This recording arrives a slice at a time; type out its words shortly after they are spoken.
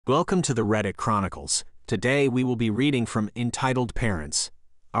Welcome to the Reddit Chronicles. Today we will be reading from Entitled Parents.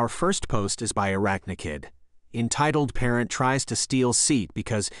 Our first post is by Arachnakid. Entitled Parent tries to steal seat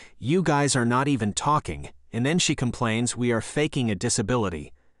because you guys are not even talking, and then she complains we are faking a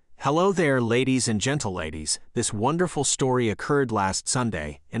disability. Hello there, ladies and gentleladies. This wonderful story occurred last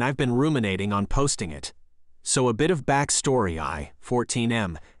Sunday, and I've been ruminating on posting it. So a bit of backstory: I,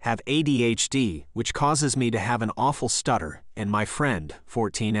 14M, have ADHD, which causes me to have an awful stutter, and my friend,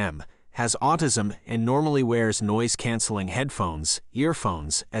 14M, has autism and normally wears noise-canceling headphones,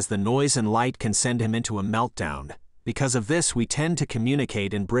 earphones, as the noise and light can send him into a meltdown. Because of this, we tend to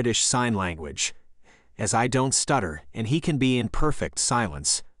communicate in British Sign Language, as I don't stutter, and he can be in perfect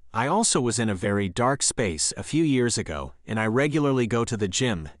silence. I also was in a very dark space a few years ago, and I regularly go to the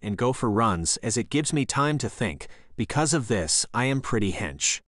gym and go for runs as it gives me time to think. Because of this, I am pretty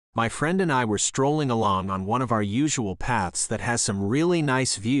hench. My friend and I were strolling along on one of our usual paths that has some really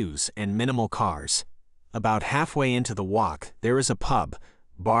nice views and minimal cars. About halfway into the walk, there is a pub,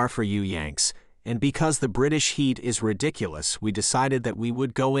 bar for you Yanks, and because the British heat is ridiculous, we decided that we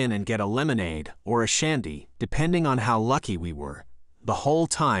would go in and get a lemonade or a shandy, depending on how lucky we were. The whole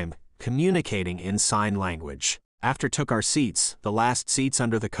time, communicating in sign language. After took our seats, the last seats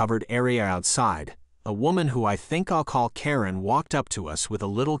under the covered area outside, a woman who I think I'll call Karen walked up to us with a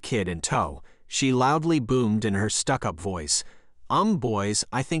little kid in tow. She loudly boomed in her stuck-up voice, Boys,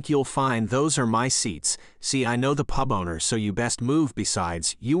 I think you'll find those are my seats. See, I know the pub owner, so you best move.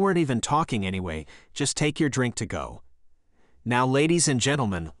 Besides, you weren't even talking anyway. Just take your drink to go. Now, ladies and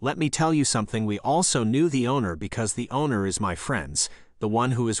gentlemen, let me tell you something. We also knew the owner because the owner is my friend's, the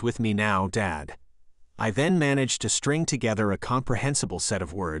one who is with me now, Dad. I then managed to string together a comprehensible set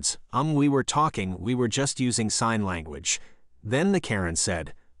of words. We were talking, we were just using sign language. Then the Karen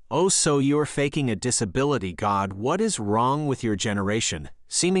said, "Oh, so you're faking a disability? God, what is wrong with your generation?"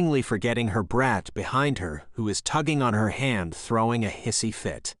 Seemingly forgetting her brat behind her, who is tugging on her hand, throwing a hissy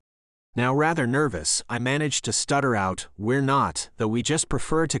fit. Now, rather nervous, I managed to stutter out, "We're not, though we just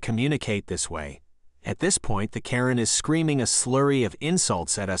prefer to communicate this way." At this point, the Karen is screaming a slurry of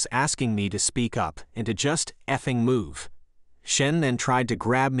insults at us, asking me to speak up and to just effing move. Shen then tried to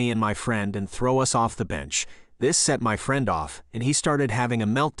grab me and my friend and throw us off the bench. This set my friend off, and he started having a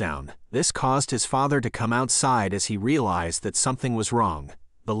meltdown. This caused his father to come outside as he realized that something was wrong.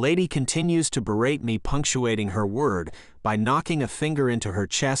 The lady continues to berate me, punctuating her word by knocking a finger into her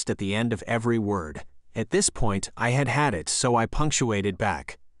chest at the end of every word. At this point, I had had it, so I punctuated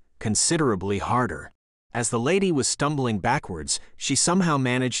back considerably harder. As the lady was stumbling backwards, she somehow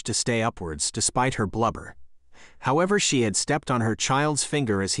managed to stay upwards despite her blubber. However, she had stepped on her child's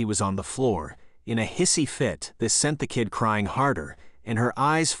finger as he was on the floor. In a hissy fit, this sent the kid crying harder, and her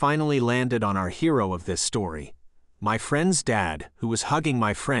eyes finally landed on our hero of this story, my friend's dad, who was hugging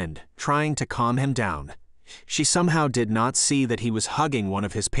my friend, trying to calm him down. She somehow did not see that he was hugging one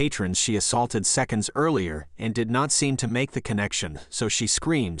of his patrons she assaulted seconds earlier and did not seem to make the connection, so she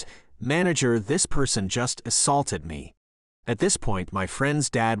screamed, "Manager, this person just assaulted me." At this point, my friend's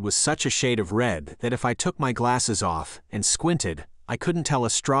dad was such a shade of red that if I took my glasses off and squinted, I couldn't tell a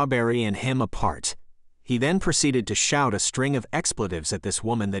strawberry and him apart. He then proceeded to shout a string of expletives at this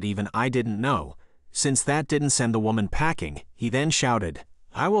woman that even I didn't know. Since that didn't send the woman packing, he then shouted,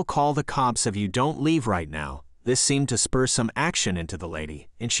 "I will call the cops if you don't leave right now." This seemed to spur some action into the lady,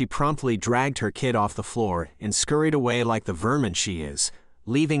 and she promptly dragged her kid off the floor and scurried away like the vermin she is,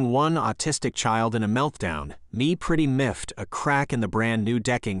 leaving one autistic child in a meltdown, me pretty miffed, a crack in the brand new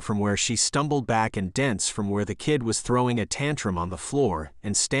decking from where she stumbled back and dents from where the kid was throwing a tantrum on the floor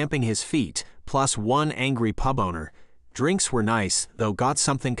and stamping his feet, plus one angry pub owner. Drinks were nice, though got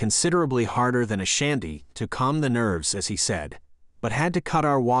something considerably harder than a shandy to calm the nerves, as he said, but had to cut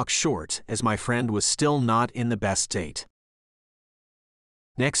our walk short as my friend was still not in the best state.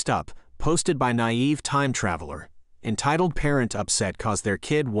 Next up, posted by Naive Time Traveler. Entitled Parent upset cause their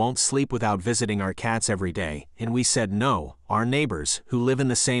kid won't sleep without visiting our cats every day, and we said no. Our neighbors, who live in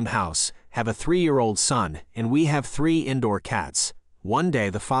the same house, have a 3-year-old son, and we have 3 indoor cats. One day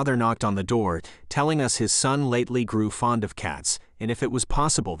the father knocked on the door, telling us his son lately grew fond of cats, and if it was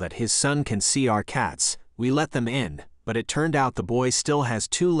possible that his son can see our cats. We let them in, but it turned out the boy still has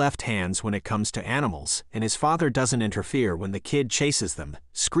 2 left hands when it comes to animals, and his father doesn't interfere when the kid chases them,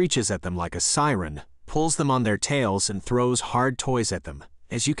 screeches at them like a siren, pulls them on their tails and throws hard toys at them.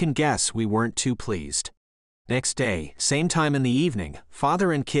 As you can guess, we weren't too pleased. Next day, same time in the evening,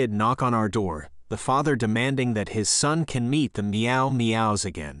 father and kid knock on our door, the father demanding that his son can meet the meow meows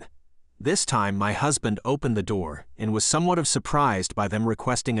again. This time my husband opened the door and was somewhat surprised by them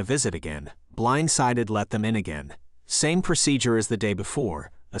requesting a visit again. Blindsided, let them in again. Same procedure as the day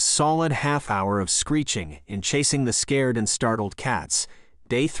before. A solid half-hour of screeching and chasing the scared and startled cats.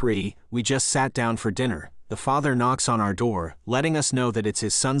 Day 3, we just sat down for dinner. The father knocks on our door, letting us know that it's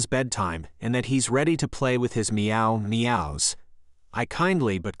his son's bedtime and that he's ready to play with his meows. I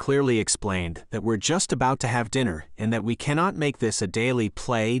kindly but clearly explained that we're just about to have dinner and that we cannot make this a daily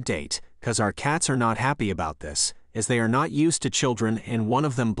play date, cause our cats are not happy about this, as they are not used to children and one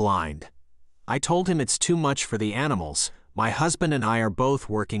of them blind. I told him it's too much for the animals. My husband and I are both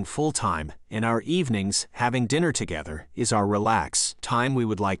working full-time, and our evenings, having dinner together, is our relax time we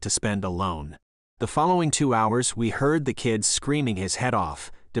would like to spend alone. The following 2 hours we heard the kids screaming his head off,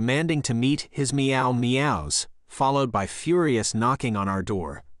 demanding to meet his meows, followed by furious knocking on our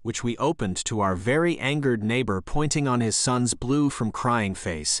door, which we opened to our very angered neighbor pointing on his son's blue from crying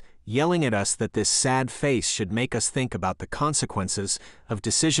face, yelling at us that this sad face should make us think about the consequences of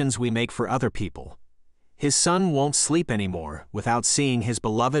decisions we make for other people. His son won't sleep anymore without seeing his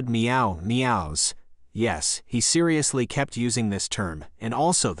beloved meows. Yes, he seriously kept using this term, and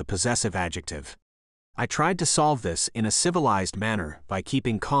also the possessive adjective. I tried to solve this in a civilized manner by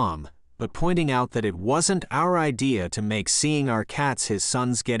keeping calm, but pointing out that it wasn't our idea to make seeing our cats his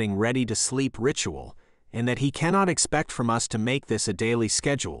son's getting ready to sleep ritual, and that he cannot expect from us to make this a daily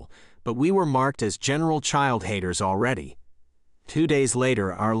schedule, but we were marked as general child haters already. 2 days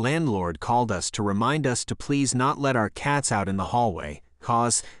later, our landlord called us to remind us to please not let our cats out in the hallway,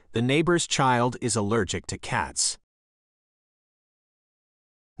 cause the neighbor's child is allergic to cats.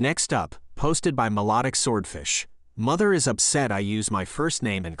 Next up, posted by Melodic Swordfish. Mother is upset I use my first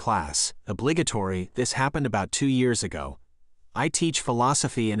name in class. Obligatory. This happened about 2 years ago. I teach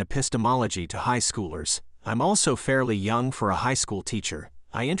philosophy and epistemology to high schoolers. I'm also fairly young for a high school teacher.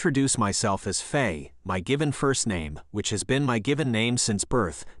 I introduce myself as Faye, my given first name, which has been my given name since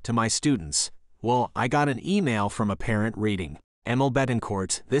birth, to my students. Well, I got an email from a parent reading, "Emil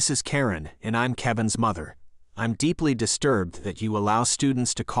Betancourt, this is Karen, and I'm Kevin's mother. I'm deeply disturbed that you allow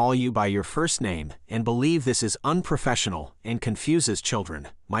students to call you by your first name and believe this is unprofessional and confuses children.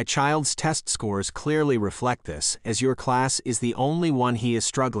 My child's test scores clearly reflect this, as your class is the only one he is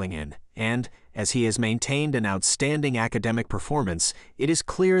struggling in, and, as he has maintained an outstanding academic performance, it is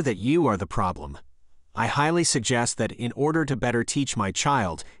clear that you are the problem. I highly suggest that in order to better teach my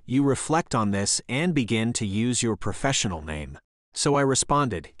child, you reflect on this and begin to use your professional name." So I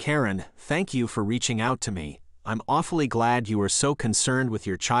responded, "Karen, thank you for reaching out to me. I'm awfully glad you are so concerned with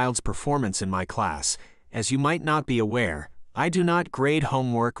your child's performance in my class. As you might not be aware, I do not grade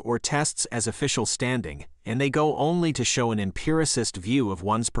homework or tests as official standing, and they go only to show an empiricist view of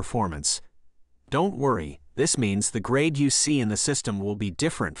one's performance. Don't worry, this means the grade you see in the system will be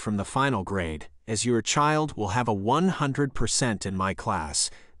different from the final grade, as your child will have a 100% in my class.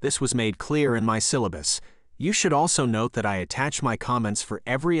 This was made clear in my syllabus. You should also note that I attach my comments for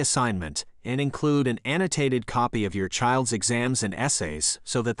every assignment and include an annotated copy of your child's exams and essays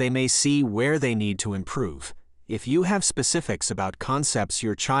so that they may see where they need to improve. If you have specifics about concepts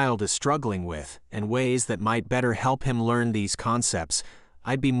your child is struggling with and ways that might better help him learn these concepts,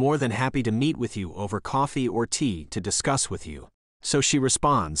 I'd be more than happy to meet with you over coffee or tea to discuss with you." So she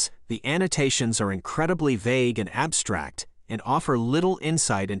responds, "The annotations are incredibly vague and abstract and offer little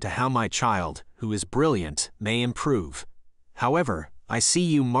insight into how my child, who is brilliant, may improve. However, I see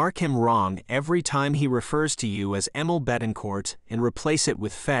you mark him wrong every time he refers to you as Emil Betancourt and replace it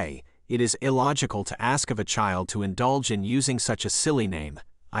with Faye. It is illogical to ask of a child to indulge in using such a silly name.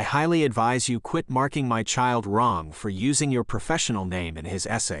 I highly advise you quit marking my child wrong for using your professional name in his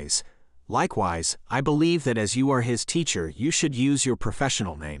essays. Likewise, I believe that as you are his teacher, you should use your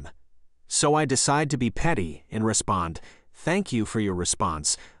professional name." So I decide to be petty and respond, "Thank you for your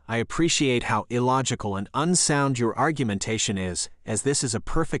response. I appreciate how illogical and unsound your argumentation is, as this is a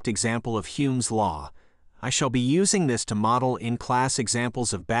perfect example of Hume's law. I shall be using this to model in-class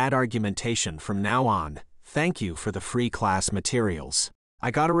examples of bad argumentation from now on. Thank you for the free class materials." I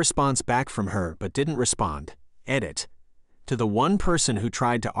got a response back from her but didn't respond. Edit. To the one person who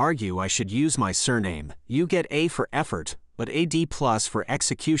tried to argue I should use my surname, you get A for effort, but a D+ for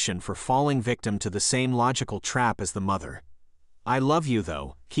execution for falling victim to the same logical trap as the mother. I love you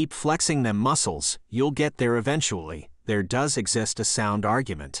though, keep flexing them muscles, you'll get there eventually. There does exist a sound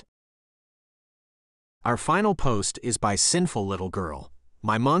argument. Our final post is by Sinful Little Girl.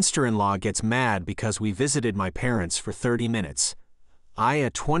 My monster-in-law gets mad because we visited my parents for 30 minutes. I,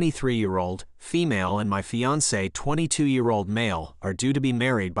 a 23-year-old female, and my fiancé, 22-year-old male, are due to be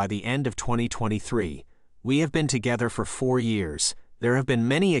married by the end of 2023. We have been together for 4 years. There have been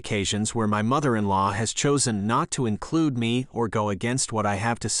many occasions where my mother-in-law has chosen not to include me or go against what I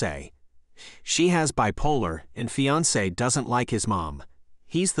have to say. She has bipolar, and fiancé doesn't like his mom.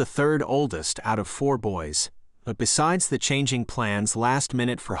 He's the third oldest out of 4 boys. But besides the changing plans last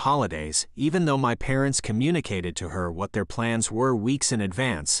minute for holidays, even though my parents communicated to her what their plans were weeks in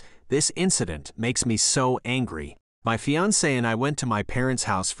advance, this incident makes me so angry. My fiancé and I went to my parents'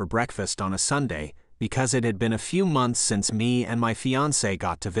 house for breakfast on a Sunday because it had been a few months since me and my fiancé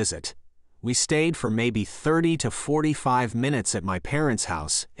got to visit. We stayed for maybe 30 to 45 minutes at my parents'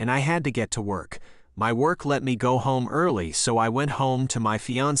 house, and I had to get to work. My work let me go home early, so I went home to my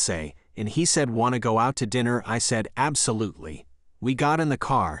fiancé, and he said, "Want to go out to dinner?" I said, "Absolutely." We got in the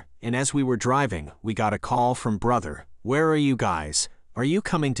car, and as we were driving, we got a call from brother. "Where are you guys? Are you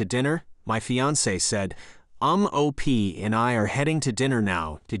coming to dinner?" My fiancé said, OP and I are heading to dinner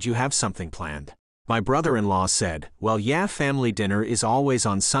now. Did you have something planned?" My brother-in-law said, "Well, yeah, family dinner is always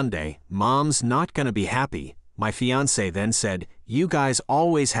on Sunday. Mom's not gonna be happy." My fiancé then said, "You guys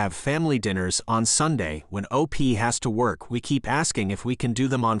always have family dinners on Sunday. When OP has to work, we keep asking if we can do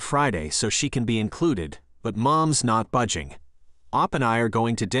them on Friday so she can be included, but Mom's not budging. Op and I are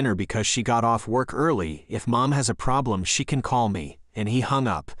going to dinner because she got off work early. If Mom has a problem, she can call me." And he hung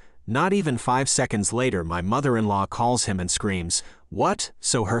up. Not even 5 seconds later, my mother-in-law calls him and screams, "What?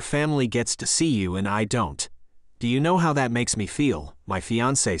 So her family gets to see you and I don't? Do you know how that makes me feel?" My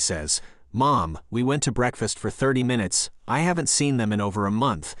fiancé says, "Mom, we went to breakfast for 30 minutes. I haven't seen them in over a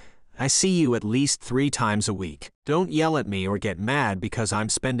month. I see you at least 3 times a week. Don't yell at me or get mad because I'm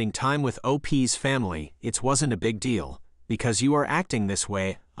spending time with OP's family. It wasn't a big deal. Because you are acting this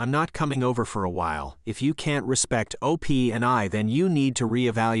way, I'm not coming over for a while. If you can't respect OP and I, then you need to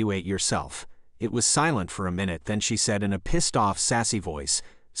reevaluate yourself." It was silent for a minute, then she said in a pissed-off, sassy voice,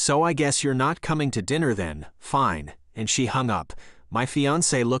 "So I guess you're not coming to dinner then, fine," and she hung up. My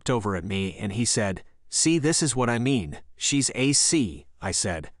fiancé looked over at me and he said, "See, this is what I mean. She's AC." I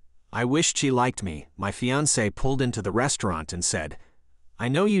said, "I wished she liked me." My fiancé pulled into the restaurant and said, "I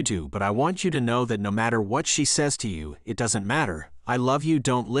know you do, but I want you to know that no matter what she says to you, it doesn't matter. I love you,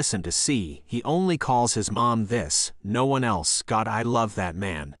 don't listen to C. He only calls his mom this, no one else. God, I love that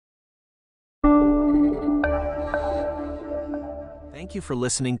man." Thank you for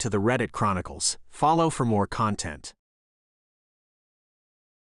listening to the Reddit Chronicles. Follow for more content.